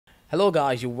Hello,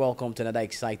 guys. You're welcome to another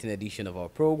exciting edition of our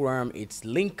program. It's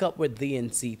Link Up with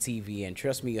DNC TV, and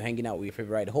trust me, you're hanging out with your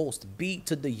favorite host, B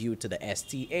to the U to the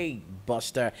STA,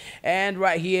 Buster. And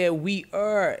right here,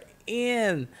 we're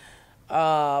in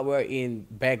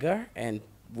Beggar, and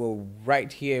we're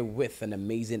right here with an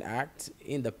amazing act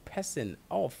in the person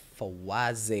of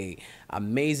FAWAZZY.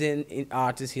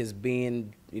 Artist he has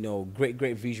been, great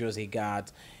visuals he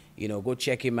got. Go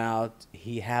check him out.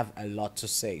 He have a lot to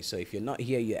say. So if you're not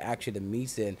here, you're actually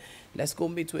missing. Let's go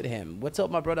meet with him. What's up,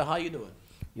 my brother? How you doing?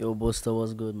 Yo, Buster,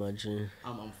 what's good, man? G?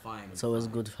 I'm fine. I'm It's always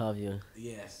fine. good to have you.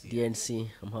 Yes, yes, DNC,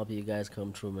 I'm happy you guys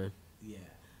come through, man. yeah.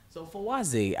 So for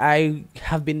Wazi, I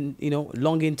have been,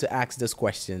 longing to ask this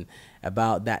question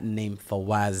about that name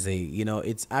Fawazi.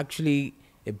 It's actually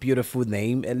a beautiful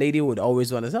name. A lady would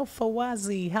always want to say, "Oh,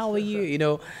 Fawazi, how are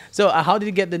you?" So how did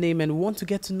you get the name? And we want to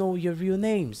get to know your real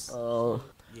names. Uh,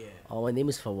 Yeah. my name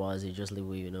is Fawazzy, just the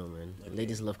way you know, man. Okay.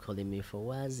 Ladies love calling me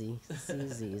Fawazzy. It's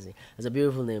easy, easy. It's a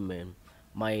beautiful name, man.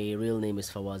 My real name is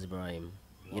Fawaz Ibrahim.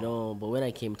 But when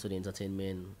I came to the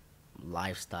entertainment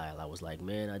lifestyle, I was like,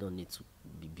 man, I don't need to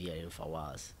be being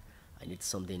Fawaz. I need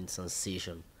something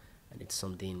sensation. I need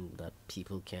something that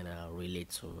people can relate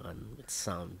to and it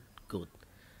sound good.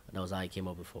 And that was how I came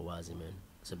up with Fawazzy, man.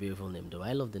 It's a beautiful name, though.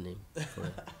 I love the name. For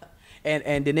real.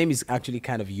 And the name is actually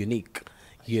kind of unique,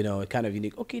 kind of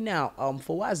unique. Okay, now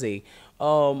for Waze,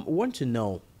 want to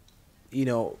know,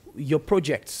 your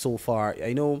project so far.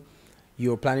 I know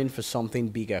you're planning for something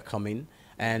bigger coming,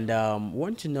 and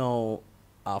want to know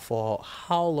for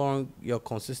how long your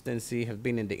consistency have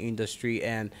been in the industry,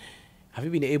 and have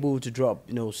you been able to drop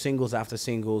singles after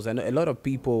singles? I know a lot of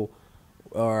people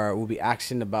or will be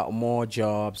asking about more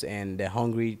jobs, and they're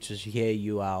hungry to hear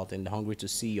you out and they're hungry to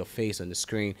see your face on the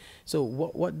screen. So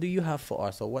what do you have for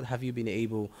us, or what have you been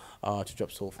able to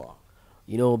drop so far?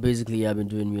 Basically, I've been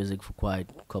doing music for quite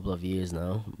a couple of years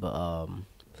now, but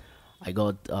I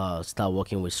got start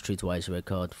working with Streetwise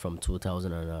Record from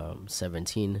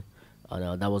 2017,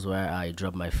 and that was where I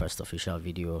dropped my first official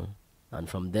video. And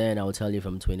from then, I will tell you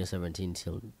from 2017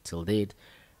 till date,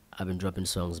 I've been dropping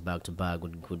songs back to back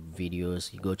with good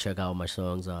videos. You go check out my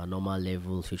songs: Normal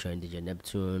Level featuring DJ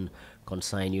Neptune,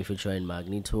 Consign You featuring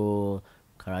Magneto,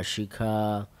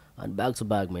 Karashika, and back to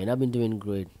back, man. I've been doing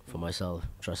great for myself.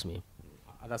 Trust me.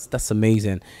 That's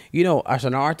amazing. As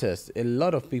an artist, a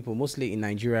lot of people, mostly in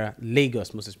Nigeria,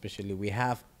 Lagos most especially, we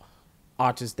have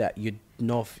artists that you've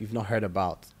not heard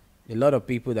about. A lot of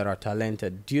people that are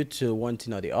talented, due to one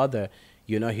thing or the other,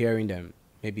 you're not hearing them.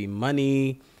 Maybe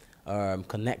money,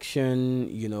 connection,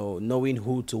 knowing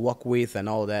who to work with and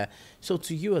all that. So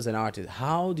to you as an artist,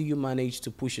 how do you manage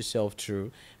to push yourself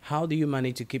through? How do you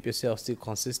manage to keep yourself still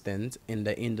consistent in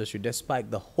the industry despite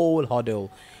the whole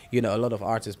hurdle? A lot of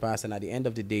artists pass, and at the end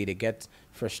of the day, they get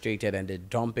frustrated and they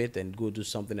dump it and go do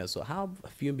something else. So how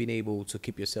have you been able to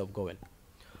keep yourself going?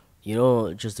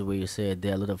 Just the way you said,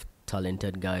 there are a lot of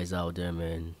talented guys out there,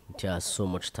 man. There's so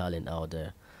much talent out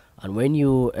there. And when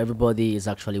everybody is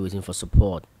actually waiting for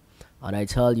support. And I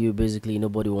tell you, basically,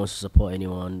 nobody wants to support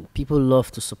anyone. People love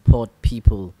to support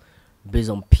people based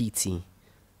on pity.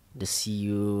 They see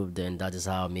you, then that is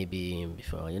how maybe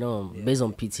before, based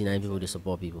on pity, now people they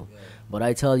support people. But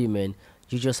I tell you, man,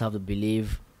 you just have to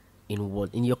believe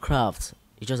in your craft.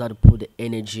 You just have to put the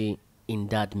energy in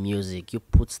that music. You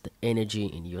put the energy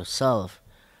in yourself,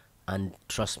 and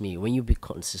trust me, when you be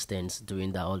consistent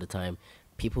doing that all the time,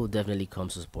 people definitely come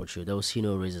to support you. They'll see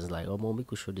no reasons like, oh, mom, we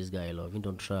could show this guy love. You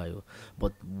don't try. Oh.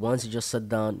 But once you just sit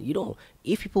down,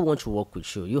 if people want to work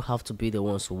with you, you have to be the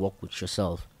ones who work with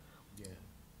yourself. Yeah.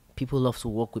 People love to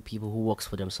work with people who works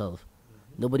for themselves.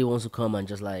 Nobody wants to come and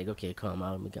just like, okay,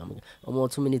 come,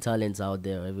 too many talents out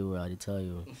there everywhere, I tell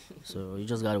you. So you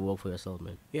just gotta work for yourself,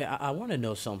 man. Yeah, I want to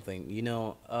know something.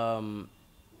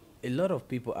 A lot of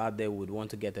people out there would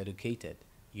want to get educated.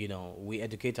 We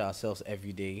educate ourselves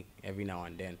every day, every now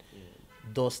and then.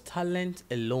 Does talent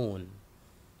alone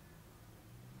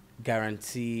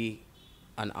guarantee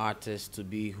an artist to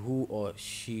be who or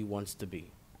she wants to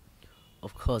be?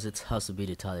 Of course, it has to be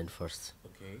the talent first.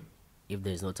 Okay, If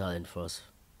there's no talent first,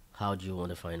 how do you want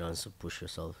to finance to push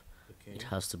yourself? okay, It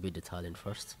has to be the talent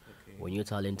first. okay. When you're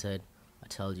talented, I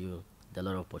tell you, there are a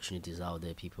lot of opportunities out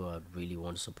there. People really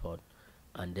want to support,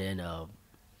 and then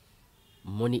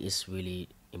money is really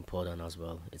important as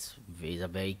well. It's a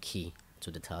very key to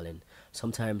the talent.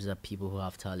 Sometimes the people who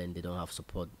have talent, they don't have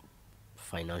support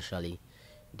financially.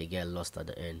 They get lost at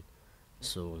the end.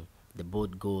 So the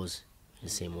boat goes the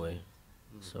same way.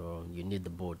 So you need the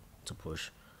boat to push.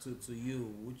 To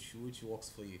you, which works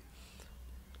for you?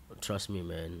 Trust me,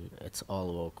 man. It's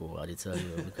all work, oh, I tell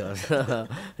you, because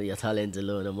your talent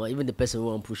alone. Even the person who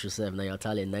won't push yourself, now your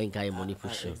talent, nine kind money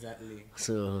push you. Exactly.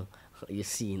 So you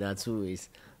see, in that two ways.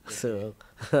 Okay. So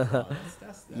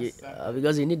Wow,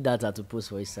 because you need data to post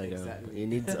for Instagram, exactly. you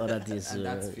need other things. And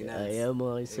that's finance. Yeah,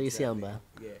 man. So you see, I'm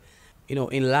Exactly. back. Yeah.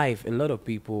 In life, a lot of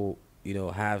people,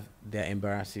 have their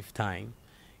embarrassing time.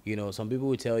 Some people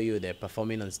will tell you they're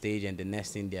performing on stage and the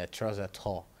next thing their trousers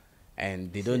tore.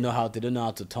 And they don't know how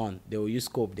to turn. They will use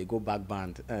scope, they go back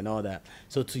band and all that.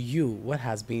 So to you, what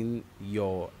has been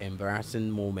your embarrassing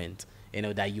moment,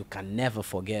 that you can never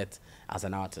forget as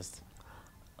an artist?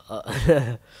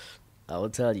 Uh, I will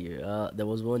tell you. There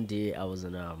was one day I was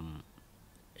in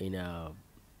a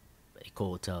eco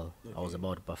hotel. I was Okay.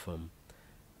 about to perform.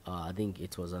 I think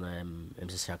it was an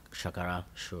MC Shakara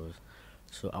show.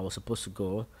 So I was supposed to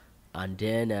go, and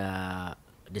then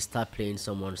they start playing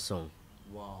someone's song.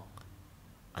 Wow.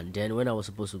 And then when I was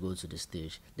supposed to go to the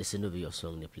stage, they said no be your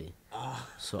song they play.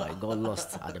 So I got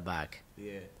lost at the back.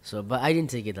 Yeah. So, but I didn't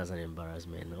take it as an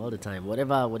embarrassment. All the time,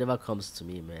 whatever comes to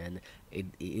me, man, it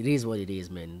is what it is,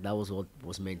 man. That was what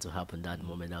was meant to happen that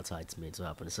moment. That's how it's meant to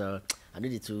happen. So I don't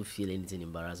need to feel anything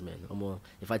embarrassment.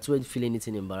 If I don't feel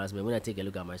anything embarrassment, when I take a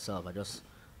look at myself, I just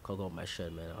cock up my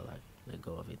shirt, man. I like let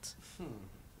go of it.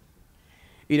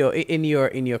 In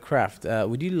your craft,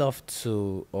 would you love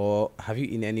to, or have you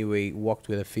in any way worked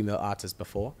with a female artist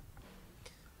before?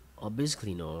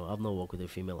 Basically, no, I've not worked with a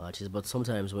female artist, but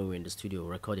sometimes when we're in the studio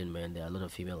recording, man, there are a lot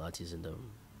of female artists in the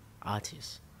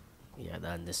artists. Yeah,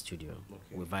 they're in the studio. Okay.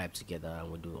 We vibe together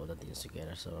and we do other things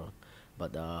together. So,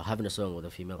 but having a song with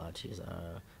a female artist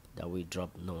that we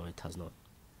drop, no, it has not.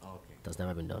 Okay. That's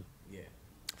never been done. Yeah.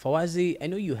 Fawazi, I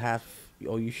know you have,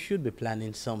 or you should be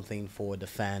planning something for the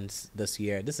fans this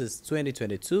year. This is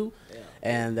 2022,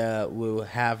 and we'll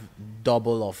have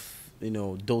double of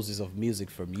doses of music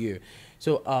from you.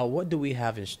 So, what do we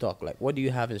have in stock? Like, what do you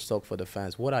have in stock for the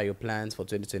fans? What are your plans for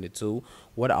 2022?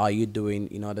 What are you doing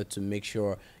in order to make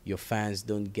sure your fans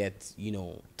don't get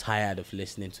tired of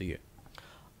listening to you?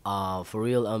 For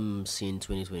real, I'm seeing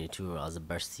 2022 as the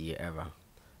best year ever.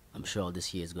 I'm sure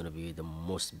this year is gonna be the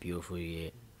most beautiful year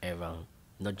ever,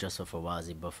 not just for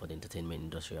Fawazi, but for the entertainment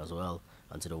industry as well,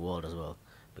 and to the world as well.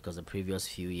 Because the previous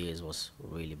few years was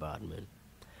really bad, man.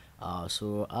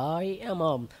 So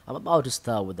I'm about to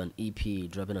start with an EP,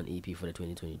 dropping an EP for the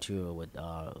 2022 with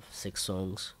 6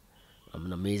 songs,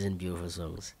 an amazing, beautiful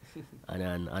songs, and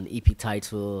an EP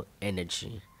title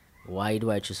Energy. Why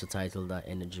do I choose to title that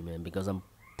Energy, man? Because I'm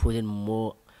putting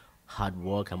more hard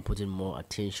work, I'm putting more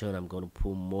attention, I'm gonna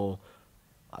put more,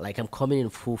 like I'm coming in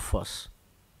full force.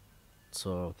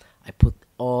 So I put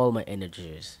all my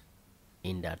energies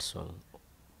in that song,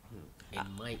 in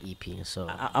my EP. So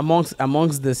Amongst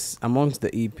the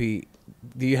EP,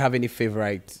 do you have any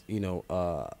favorite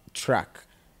track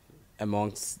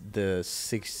amongst the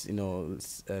six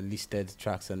listed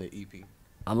tracks on the EP?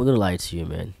 I'm not gonna lie to you,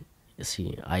 man. You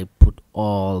see, I put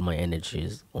all my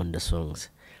energies on the songs.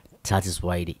 That is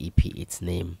why the EP, its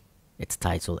name, its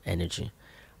title, Energy.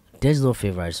 There's no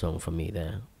favorite song for me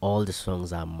there. All the songs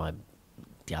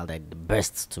they are like the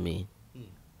best to me.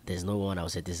 There's no one I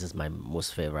would say this is my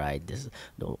most favorite.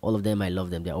 No, all of them I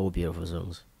love them. They're all beautiful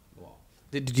songs. Wow.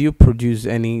 Did you produce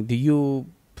any? Do you?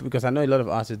 Because I know a lot of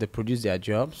artists, they produce their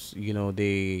jobs.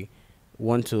 They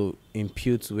want to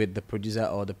impute with the producer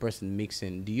or the person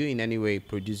mixing. Do you in any way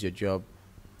produce your job?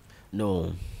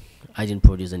 No, I didn't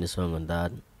produce any song on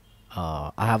that.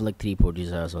 I have like 3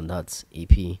 producers on that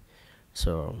EP.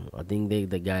 So I think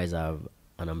the guys are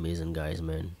an amazing guys,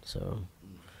 man. So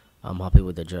I'm happy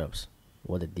with the jobs.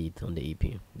 What they did on the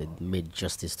EP, they made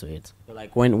justice to it. So,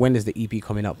 like, when is the EP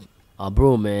coming up?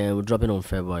 Bro, man, we're dropping on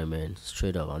February, man,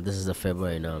 straight up. And this is the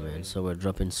February now, man. So we're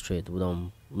dropping straight. We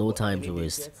don't no time to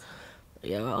waste.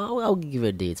 Yeah, I'll give you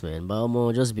a date, man. But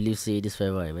I'm just believe say this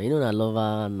February, man. You know I love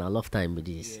her and I love time with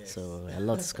this. Yes. So a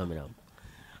lot is coming up.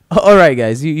 All right,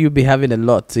 guys, you'll be having a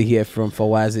lot to hear from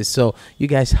Fawazi, so you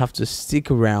guys have to stick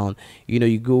around.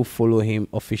 You go follow him,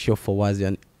 official Fawazi,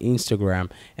 on Instagram,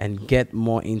 and get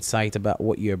more insight about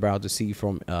what you're about to see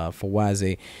from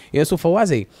Fawazi. So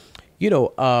Fawazi,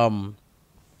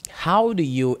 how do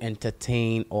you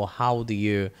entertain, or how do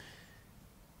you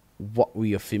work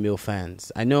with your female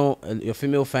fans? I know your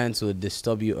female fans will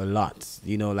disturb you a lot.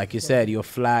 Like you said, you're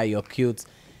fly, you're cute,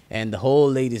 and the whole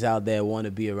ladies out there want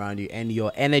to be around you. And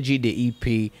your energy, the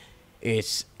EP,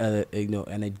 is an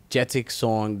energetic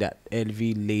song that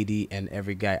every lady and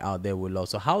every guy out there will love.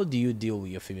 So how do you deal with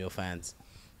your female fans?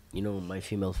 My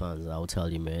female fans, I'll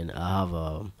tell you, man. I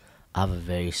have a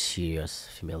very serious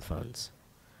female fans.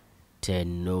 They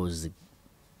knows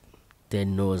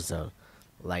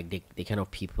like the kind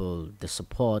of people they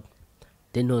support,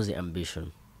 they knows the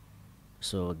ambition.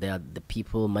 So they are the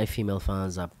people. My female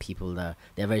fans are people that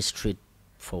they're very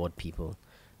straightforward people.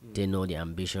 They know the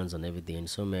ambitions and everything.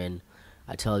 So man,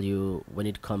 I tell you, when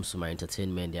it comes to my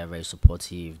entertainment, they are very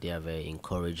supportive. They are very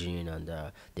encouraging, and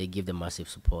they give the massive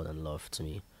support and love to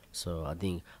me. So I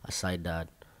think aside that,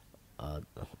 I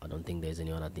don't think there's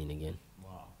any other thing again.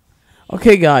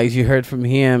 Okay, guys, you heard from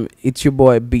him. It's your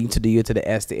boy B to the U to the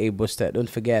S to A Buster. Don't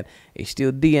forget, it's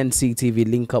still DNC TV.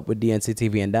 Link up with DNC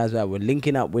TV, and that's why we're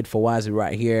linking up with FAWAZZY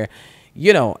right here.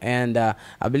 You know, and I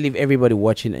believe everybody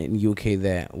watching in UK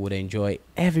there would enjoy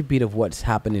every bit of what's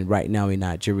happening right now in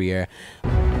Nigeria.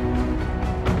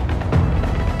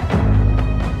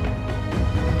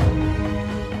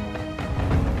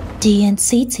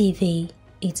 DNC TV.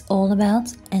 It's all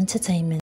about entertainment.